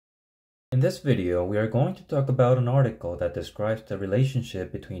this video, we are going to talk about an article that describes the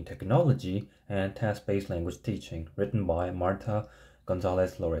relationship between technology and task-based language teaching, written by Marta,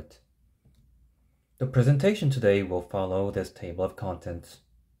 Gonzalez-Lloret. The presentation today will follow this table of contents.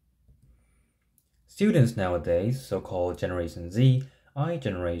 Students nowadays, so-called Generation Z, I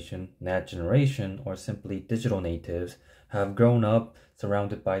generation, Net generation, or simply digital natives, have grown up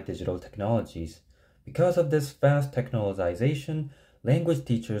surrounded by digital technologies. Because of this fast technologization, language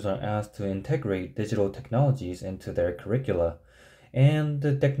teachers are asked to integrate digital technologies into their curricula, and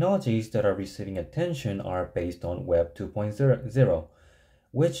the technologies that are receiving attention are based on Web 2.0,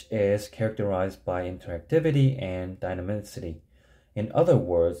 which is characterized by interactivity and dynamicity. In other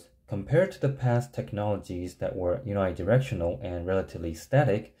words, compared to the past technologies that were unidirectional and relatively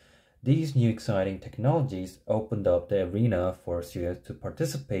static, these new exciting technologies opened up the arena for students to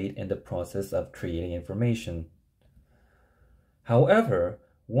participate in the process of creating information. However,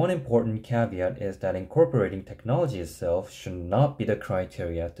 one important caveat is that incorporating technology itself should not be the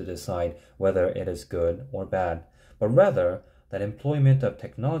criteria to decide whether it is good or bad, but rather that employment of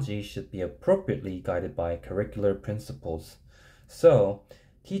technology should be appropriately guided by curricular principles. So,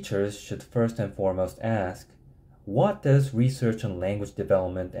 teachers should first and foremost ask, what does research on language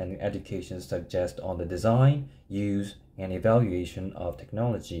development and education suggest on the design, use, and evaluation of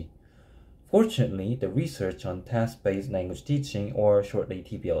technology? Fortunately, the research on task-based language teaching, or shortly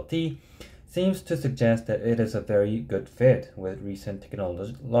TBLT, seems to suggest that it is a very good fit with recent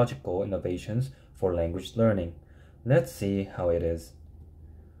technological innovations for language learning. Let's see how it is.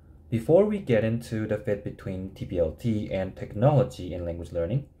 Before we get into the fit between TBLT and technology in language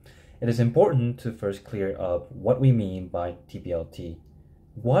learning, it is important to first clear up what we mean by TBLT.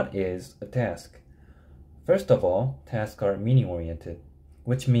 What is a task? First of all, tasks are meaning-oriented,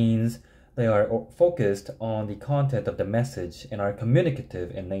 which means they are focused on the content of the message and are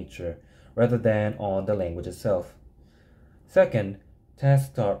communicative in nature, rather than on the language itself. Second,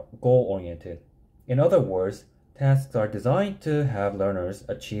 tasks are goal-oriented. In other words, tasks are designed to have learners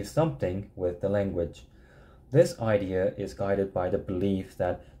achieve something with the language. This idea is guided by the belief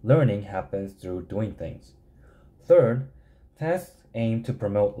that learning happens through doing things. Third, tasks aim to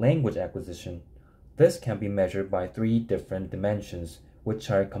promote language acquisition. This can be measured by three different dimensions,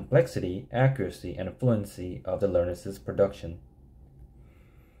 which are complexity, accuracy, and fluency of the learner's production.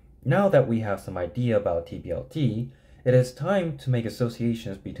 Now that we have some idea about TBLT, it is time to make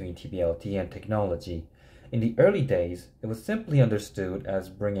associations between TBLT and technology. In the early days, it was simply understood as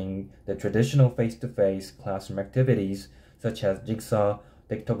bringing the traditional face-to-face classroom activities, such as jigsaw,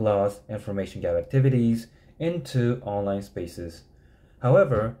 dictogloss, information gap activities, into online spaces.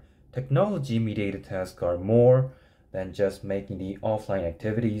 However, technology-mediated tasks are more than just making the offline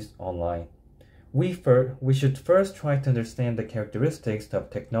activities online. We should first try to understand the characteristics of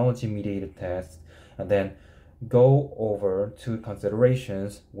technology-mediated tasks and then go over to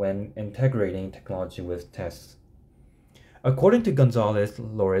considerations when integrating technology with tasks. According to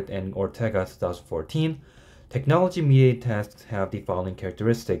Gonzalez-Lloret and Ortega 2014, technology-mediated tasks have the following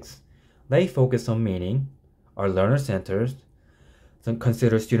characteristics. They focus on meaning, are learner-centered,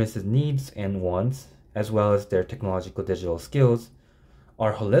 consider students' needs and wants, as well as their technological digital skills,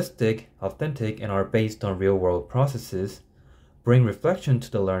 are holistic, authentic, and are based on real-world processes, bring reflection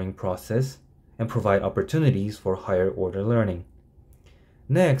to the learning process, and provide opportunities for higher-order learning.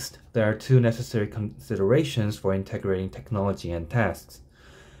 Next, there are two necessary considerations for integrating technology and tasks.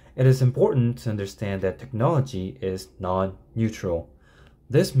 It is important to understand that technology is non-neutral.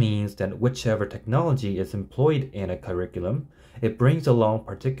 This means that whichever technology is employed in a curriculum, it brings along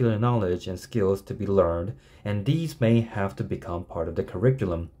particular knowledge and skills to be learned, and these may have to become part of the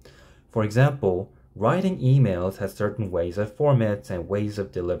curriculum. For example, writing emails has certain ways of formats and ways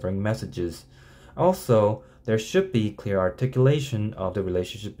of delivering messages. Also, there should be clear articulation of the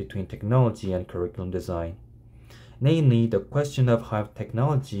relationship between technology and curriculum design. Namely, the question of how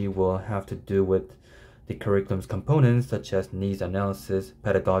technology will have to do with the curriculum's components such as needs analysis,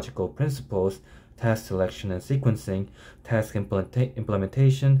 pedagogical principles, task selection and sequencing, task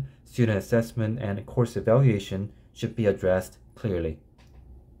implementation, student assessment, and course evaluation should be addressed clearly.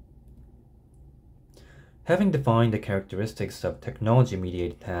 Having defined the characteristics of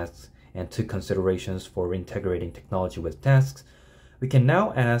technology-mediated tasks and two considerations for integrating technology with tasks, we can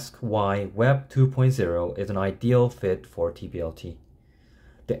now ask why Web 2.0 is an ideal fit for TBLT.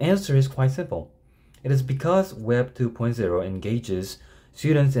 The answer is quite simple. It is because Web 2.0 engages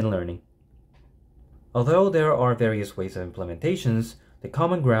students in learning. Although there are various ways of implementations, the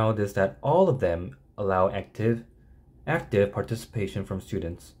common ground is that all of them allow active participation from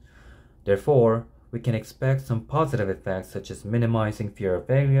students. Therefore, we can expect some positive effects such as minimizing fear of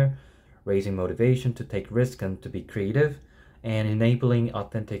failure, raising motivation to take risks and to be creative, and enabling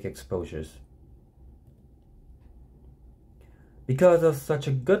authentic exposures. Because of such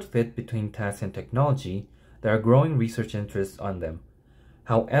a good fit between tasks and technology, there are growing research interests on them.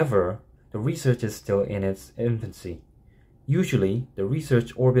 However, the research is still in its infancy. Usually, the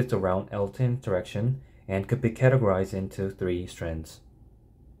research orbits around L2 interaction and could be categorized into 3 strands.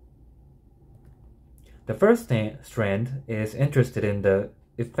 The first strand is interested in the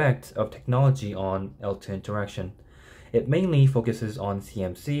effect of technology on L2 interaction. It mainly focuses on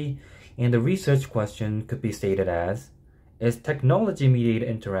CMC, and the research question could be stated as, is technology-mediated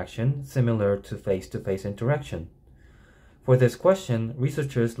interaction similar to face-to-face interaction? For this question,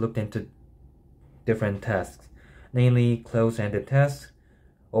 researchers looked into different tasks, namely closed-ended tasks,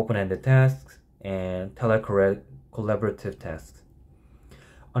 open-ended tasks, and telecollaborative tasks.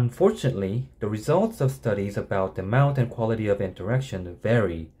 Unfortunately, the results of studies about the amount and quality of interaction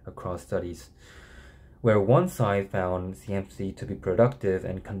vary across studies, where one side found CMC to be productive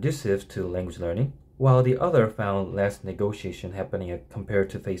and conducive to language learning, while the other found less negotiation happening compared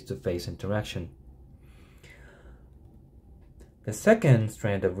to face-to-face interaction. The second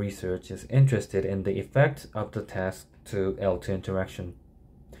strand of research is interested in the effect of the task to L2 interaction.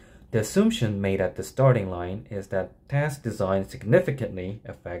 The assumption made at the starting line is that task design significantly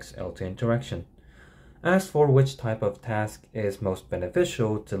affects L2 interaction. As for which type of task is most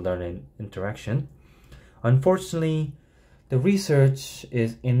beneficial to learning interaction, unfortunately, the research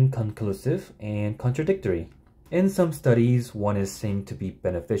is inconclusive and contradictory. In some studies, one is seen to be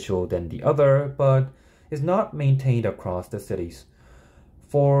beneficial than the other, but is not maintained across the studies.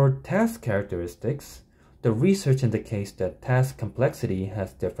 For task characteristics, the research indicates that task complexity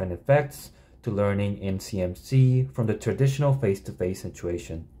has different effects to learning in CMC from the traditional face-to-face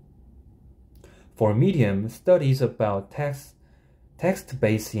situation. For medium, studies about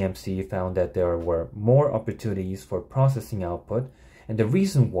text-based CMC found that there were more opportunities for processing output, and the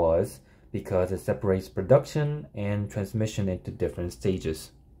reason was because it separates production and transmission into different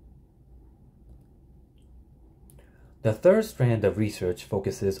stages. The third strand of research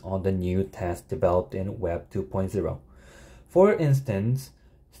focuses on the new tasks developed in Web 2.0. For instance,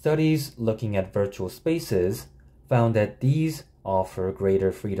 studies looking at virtual spaces found that these offer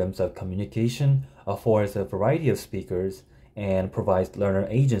greater freedoms of communication, affords a variety of speakers, and provides learner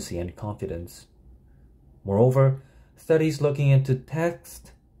agency and confidence. Moreover, studies looking into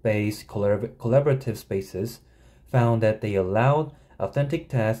text-based collaborative spaces found that they allowed authentic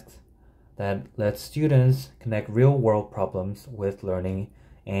tasks that let students connect real-world problems with learning,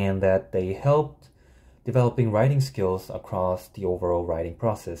 and that they helped developing writing skills across the overall writing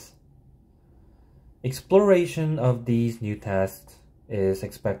process. Exploration of these new tasks is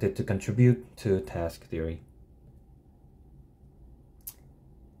expected to contribute to task theory.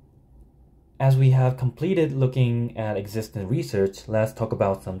 As we have completed looking at existing research, let's talk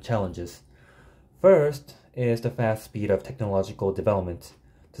about some challenges. First is the fast speed of technological development.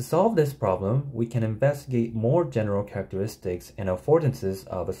 To solve this problem, we can investigate more general characteristics and affordances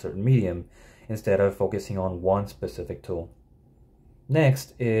of a certain medium instead of focusing on one specific tool.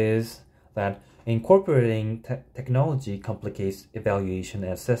 Next is that incorporating technology complicates evaluation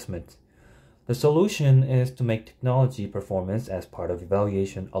and assessment. The solution is to make technology performance as part of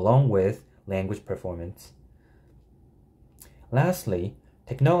evaluation along with language performance. Lastly,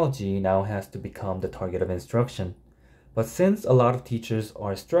 technology now has to become the target of instruction. But since a lot of teachers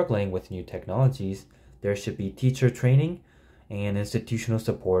are struggling with new technologies, there should be teacher training and institutional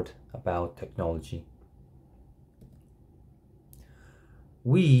support about technology.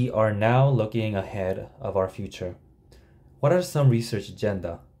 We are now looking ahead of our future. What are some research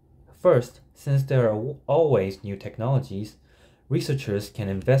agenda? First, since there are always new technologies, researchers can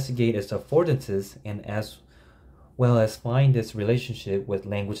investigate its affordances and as well as find its relationship with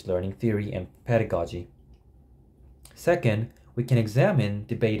language learning theory and pedagogy. Second, we can examine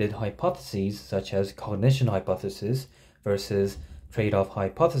debated hypotheses such as cognition hypothesis versus trade-off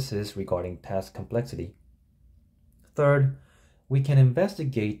hypothesis regarding task complexity. Third, we can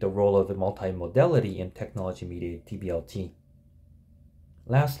investigate the role of the multimodality in technology-mediated TBLT.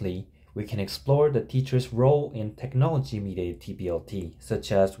 Lastly, we can explore the teacher's role in technology-mediated TBLT,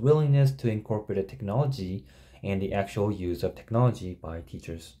 such as willingness to incorporate technology and the actual use of technology by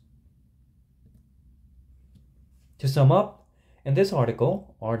teachers. To sum up, in this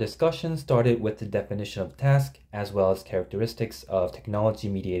article, our discussion started with the definition of task as well as characteristics of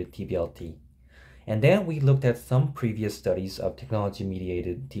technology-mediated TBLT. And then we looked at some previous studies of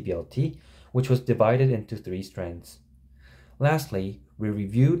technology-mediated TBLT, which was divided into 3 strands. Lastly, we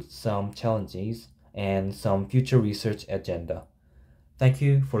reviewed some challenges and some future research agenda. Thank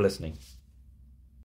you for listening.